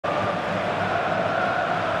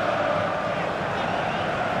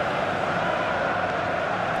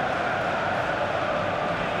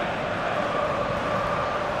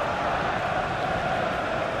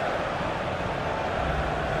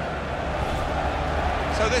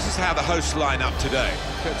So this is how the hosts line up today.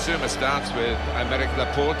 Kurt Zouma starts with Aymeric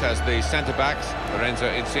Laporte as the centre-backs. Lorenzo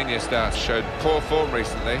Insigne starts, showed poor form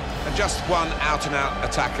recently. And just one out-and-out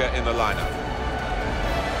attacker in the lineup.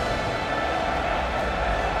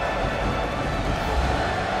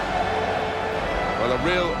 Well, a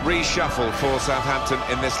real reshuffle for Southampton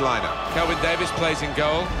in this lineup. Kelvin Davis plays in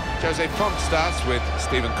goal. Jose Font starts with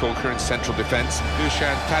Stephen Corker in central defence.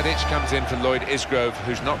 Dusan Tadic comes in for Lloyd Isgrove,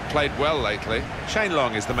 who's not played well lately. Shane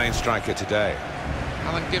Long is the main striker today.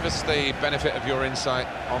 Alan, give us the benefit of your insight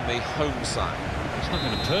on the home side. It's not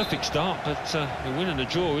been a perfect start, but a win and a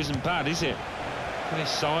draw isn't bad, is it? For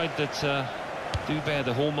this side that do bear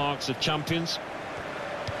the hallmarks of champions.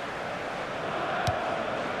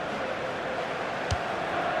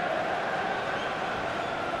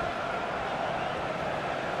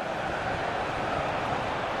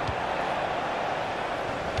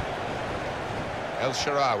 El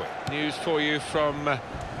Shaarawy. News for you from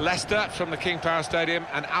Leicester, from the King Power Stadium,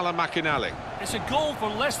 and Alan McInally. It's a goal for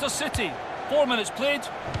Leicester City. 4 minutes played,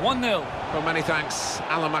 1-0. Well, many thanks,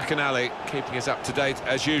 Alan McInally, keeping us up to date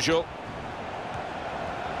as usual.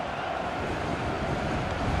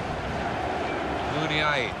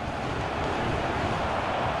 Muniain.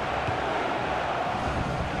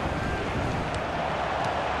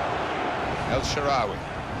 El Shaarawy.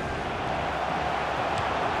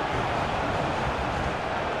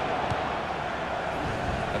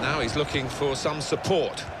 And now he's looking for some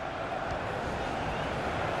support.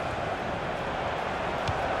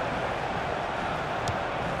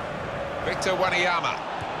 Victor Wanyama.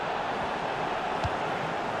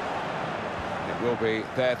 It will be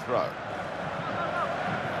their throw.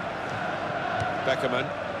 Beckerman.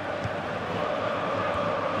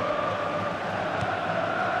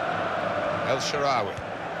 El Shaarawy.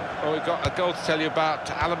 Well, we've got a goal to tell you about,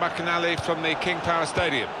 Alan McInally from the King Power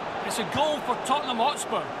Stadium. It's a goal for Tottenham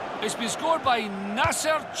Hotspur. It's been scored by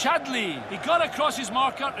Nasser Chadli. He got across his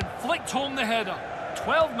marker and flicked home the header.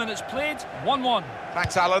 12 minutes played, 1-1.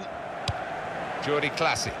 Thanks, Alan. Jordi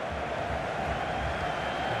Classy.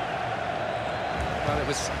 Well, it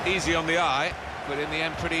was easy on the eye, but in the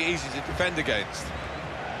end pretty easy to defend against.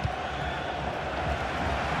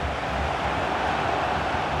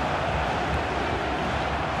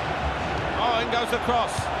 Oh, in goes the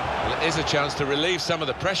cross. Well, it is a chance to relieve some of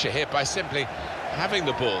the pressure here by simply having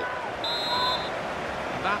the ball.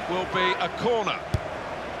 That will be a corner.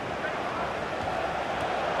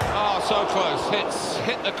 Oh, so close.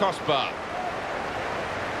 Hit the crossbar.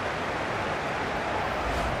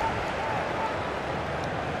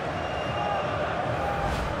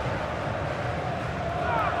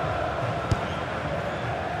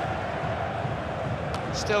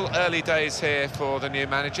 Still early days here for the new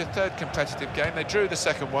manager. Third competitive game. They drew the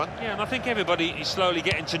second one. Yeah, and I think everybody is slowly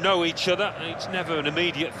getting to know each other. It's never an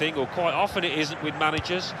immediate thing, or quite often it isn't with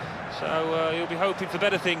managers. So you'll be hoping for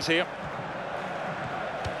better things here.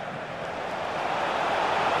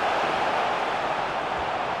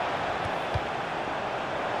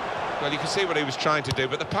 Well, you can see what he was trying to do,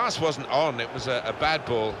 but the pass wasn't on. It was a bad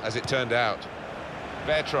ball, as it turned out.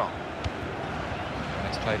 Bertrand.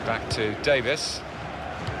 It's played back to Davis.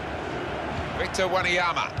 Victor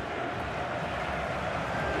Wanyama.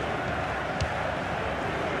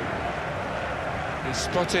 He's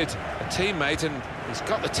spotted a teammate and he's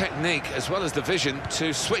got the technique as well as the vision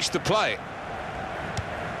to switch the play.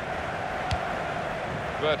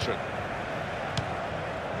 Bertrand.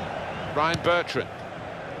 Ryan Bertrand.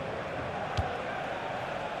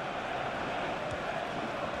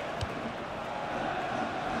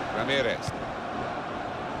 Ramirez.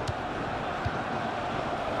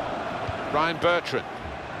 Ryan Bertrand.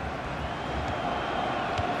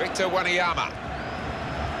 Victor Wanyama.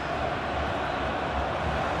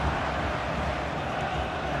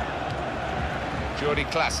 Jordi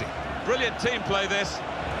Classy. Brilliant team play this,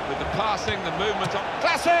 with the passing, the movement on.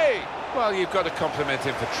 Classy! Well, you've got to compliment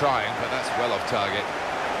him for trying, but that's well off target.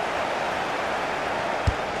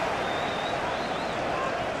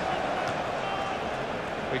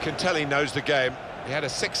 We can tell he knows the game. He had a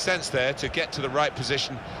sixth sense there to get to the right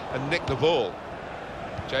position and nick the ball.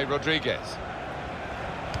 Jay Rodriguez.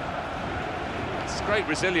 It's great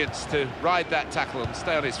resilience to ride that tackle and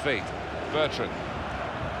stay on his feet. Bertrand.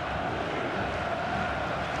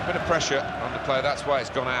 Bit of pressure on the play, that's why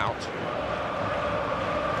it's gone out.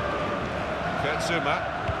 Kurt Zouma.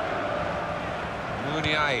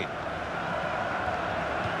 Muniain.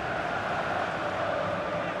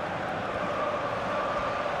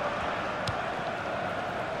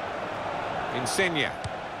 Insigne.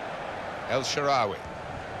 El Shaarawy.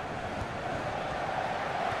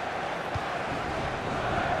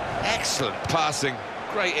 Excellent passing,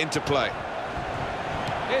 Great interplay.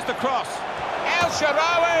 Here's the cross. El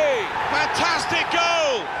Shaarawy! Fantastic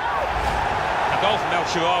goal! A goal from El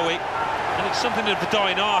Shaarawy, and it's something of a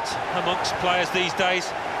dying art amongst players these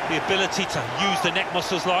days. The ability to use the neck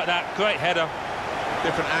muscles like that. Great header.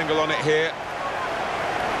 Different angle on it here.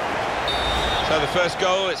 So the first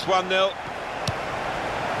goal, it's 1-0.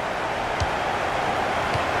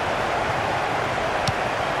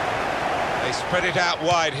 They spread it out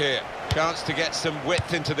wide here. Chance to get some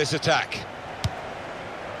width into this attack.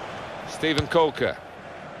 Stephen Kolker.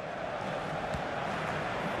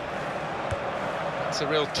 It's a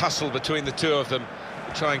real tussle between the two of them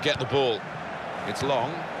to try and get the ball. It's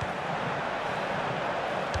long.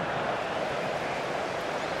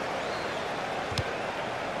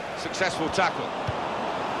 Successful tackle.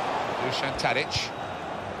 Dusan Tadic.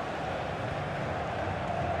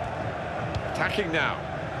 Attacking now.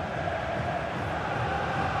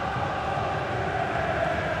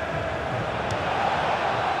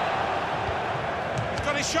 He's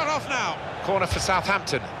got his shot off now. Corner for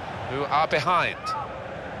Southampton, who are behind.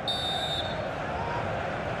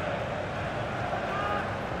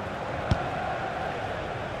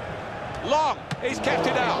 Long. He's kept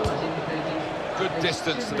it out. Good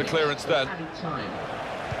distance to the clearance then.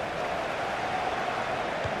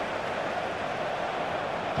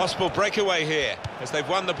 Possible breakaway here, as they've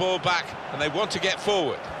won the ball back and they want to get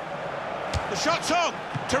forward. The shot's on!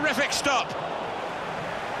 Terrific stop!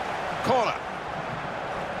 Corner.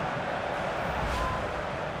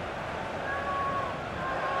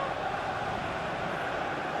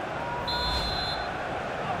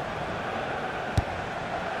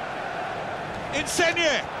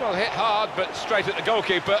 Insigne! Well, hit hard, but straight at the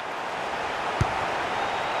goalkeeper.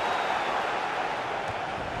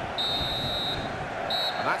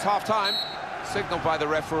 And that's half-time. Signalled by the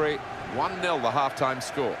referee. 1-0 the half-time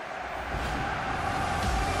score.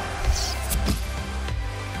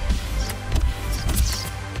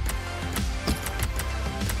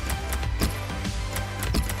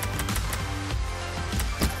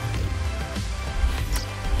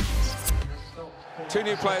 Two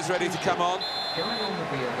new players ready to come on.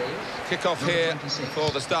 Kick-off here for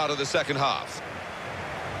the start of the second half.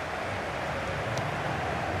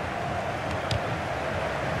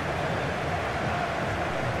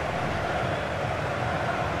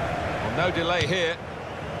 Well, no delay here.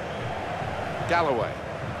 Galloway.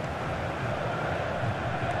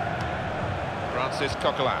 Francis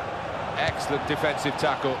Coquelin. Excellent defensive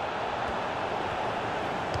tackle.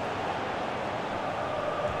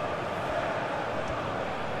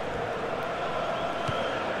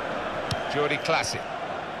 Jordi Classy.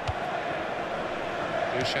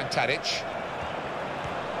 Dusan Tadic.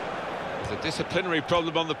 There's a disciplinary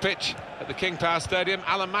problem on the pitch at the King Power Stadium.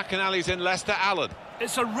 Alan McInally's in Leicester. Alan.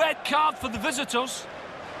 It's a red card for the visitors.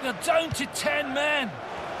 They're down to 10 men.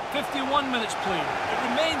 51 minutes played. It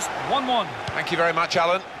remains 1-1. Thank you very much,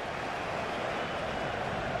 Alan.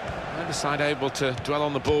 Neither side able to dwell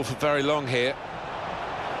on the ball for very long here.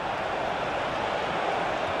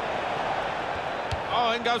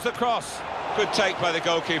 Oh, in goes the cross. Good take by the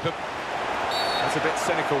goalkeeper. That's a bit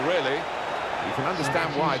cynical, really. You can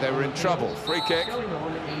understand why they were in trouble. Free kick. Going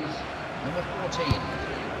on is number 14.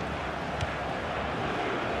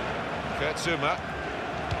 Kurt Zouma.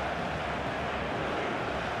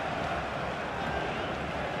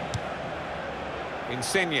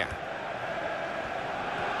 Insigne.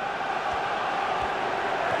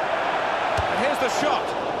 And here's the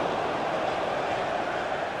shot.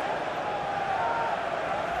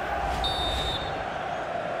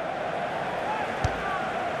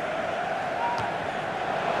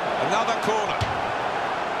 Another corner.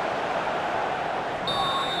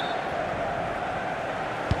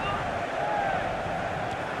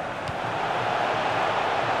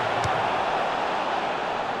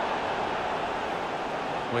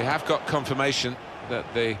 We have got confirmation that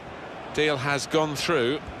the deal has gone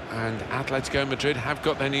through and Atletico Madrid have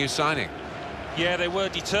got their new signing. Yeah, they were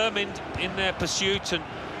determined in their pursuit and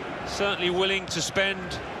certainly willing to spend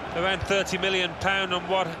around £30 million on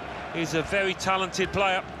what is a very talented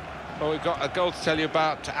player. Well, we've got a goal to tell you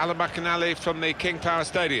about Alan McInally from the King Power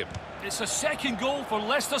Stadium. It's a second goal for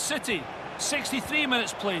Leicester City. 63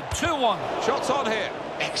 minutes played, 2-1. Shots on here.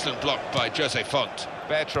 Excellent block by Jose Font.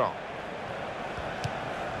 Bertrand.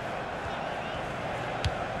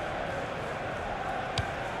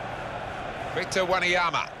 Victor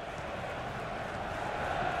Wanyama.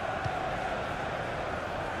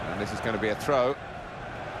 And this is going to be a throw.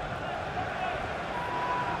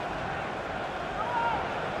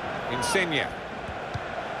 Insigne.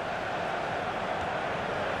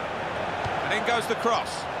 And In goes the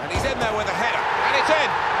cross, and he's in there with a header, and it's in,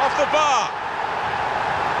 off the bar.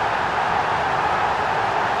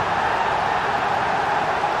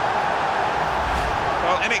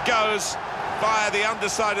 Well, in it goes, via the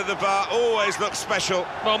underside of the bar, always looks special.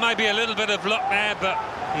 Well, maybe a little bit of luck there, but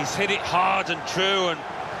he's hit it hard and true and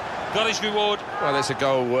got his reward. Well, it's a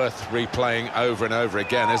goal worth replaying over and over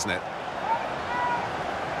again, isn't it?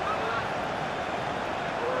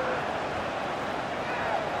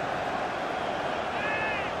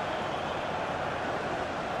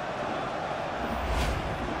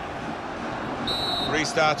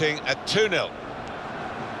 Restarting at 2-0.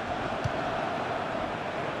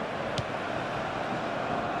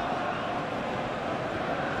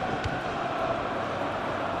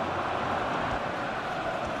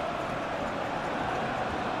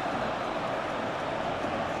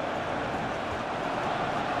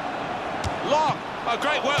 Long. Oh,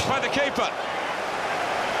 great work by the keeper.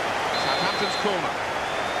 Southampton's corner.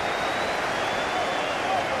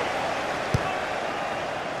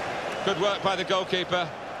 Good work by the goalkeeper.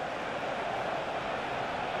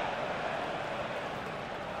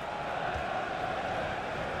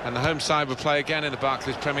 And the home side will play again in the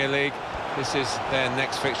Barclays Premier League. This is their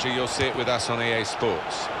next fixture. You'll see it with us on EA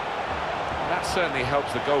Sports. That certainly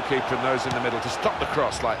helps the goalkeeper and those in the middle to stop the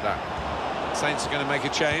cross like that. Saints are going to make a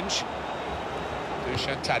change.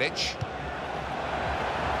 Dusan Tadic.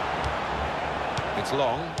 It's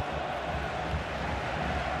Long.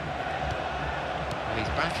 And he's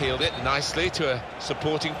backheeled it nicely to a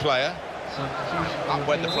supporting player. Up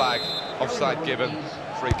went the flag. Offside given.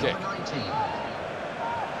 Free kick.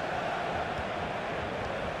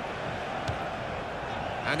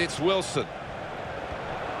 And it's Wilson.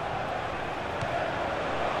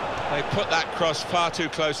 They put that cross far too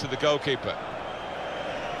close to the goalkeeper.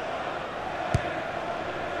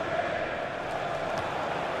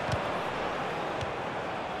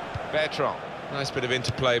 Bertrand. Nice bit of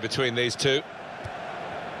interplay between these two.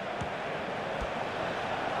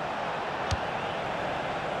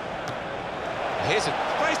 Here's a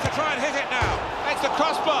space to try and hit it now. It's the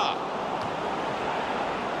crossbar.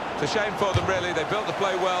 It's a shame for them, really. They built the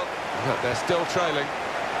play well, but they're still trailing.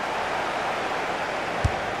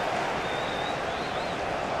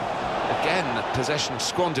 Again, possession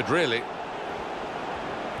squandered, really.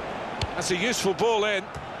 That's a useful ball in.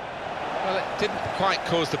 Well, it didn't quite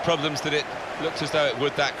cause the problems that it looked as though it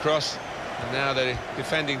would, that cross. And now the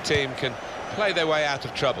defending team can play their way out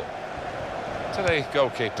of trouble. To the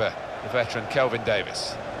goalkeeper, the veteran Kelvin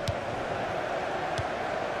Davis.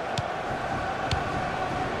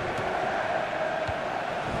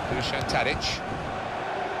 Dusan Tadic.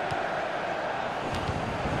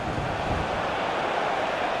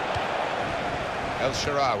 El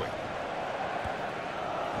Shaarawy.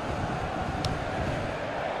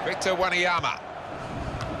 Victor Wanyama.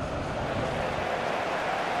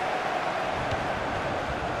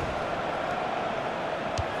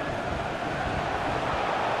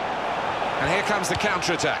 And here comes the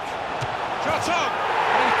counter-attack. Shot on!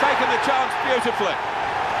 And he's taken the chance beautifully.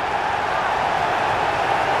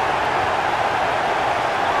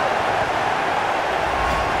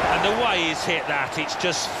 And the way he's hit that, it's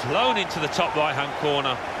just flown into the top right-hand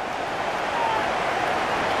corner.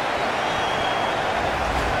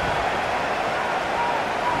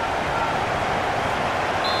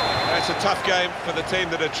 It's a tough game for the team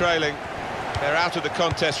that are trailing. They're out of the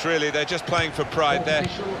contest, really. They're just playing for pride. They're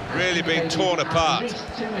really being torn apart.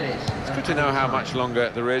 It's good to know how much longer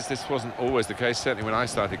there is. This wasn't always the case, certainly when I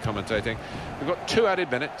started commentating. We've got 2 added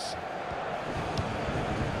minutes.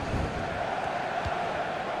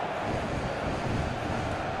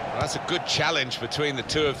 Well, that's a good challenge between the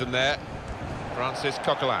two of them there. Francis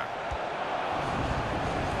Coquelin.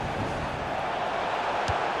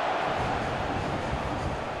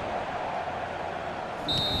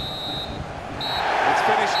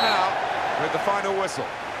 With the final whistle.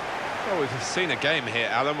 Well, we've seen a game here,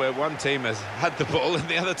 Alan, where one team has had the ball and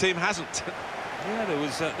the other team hasn't. Yeah, there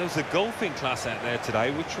was a golfing class out there today,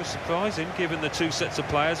 which was surprising, given the 2 sets of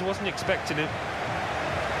players. I wasn't expecting it.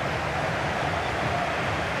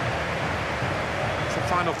 Some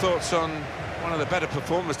final thoughts on one of the better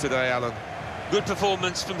performers today, Alan? Good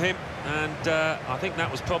performance from him, and I think that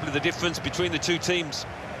was probably the difference between the 2 teams.